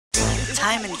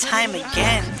Time and time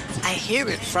again, I hear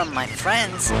it from my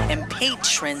friends, and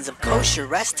patrons of kosher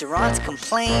restaurants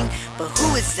complain, but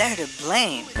who is there to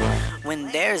blame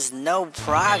when there's no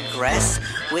progress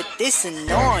with this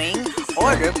annoying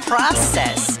order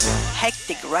process?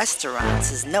 Hectic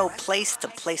restaurants is no place to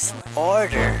place an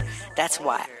order. That's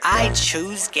why I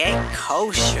choose Get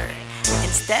Kosher.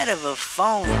 Instead of a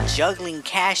phone juggling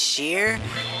cashier,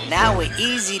 now an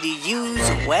easy to use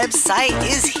website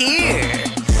is here.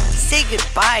 Say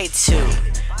goodbye to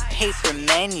paper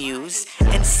menus,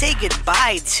 and say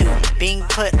goodbye to being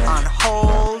put on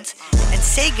hold, and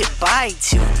say goodbye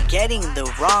to getting the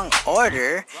wrong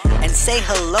order, and say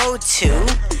hello to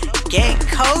Get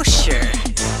Kosher.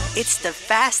 It's the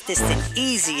fastest and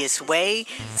easiest way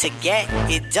to get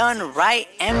it done right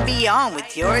and beyond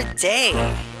with your day.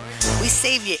 We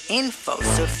save your info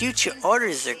so future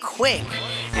orders are quick,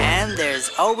 and there's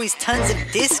always tons of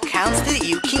discounts that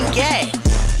you can get.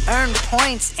 Earn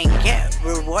points and get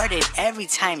rewarded every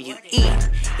time you eat.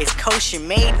 It's Kosher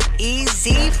Made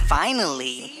easy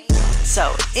finally.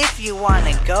 So if you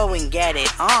wanna go and get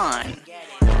it on,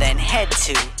 then head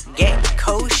to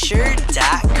getkosher.com.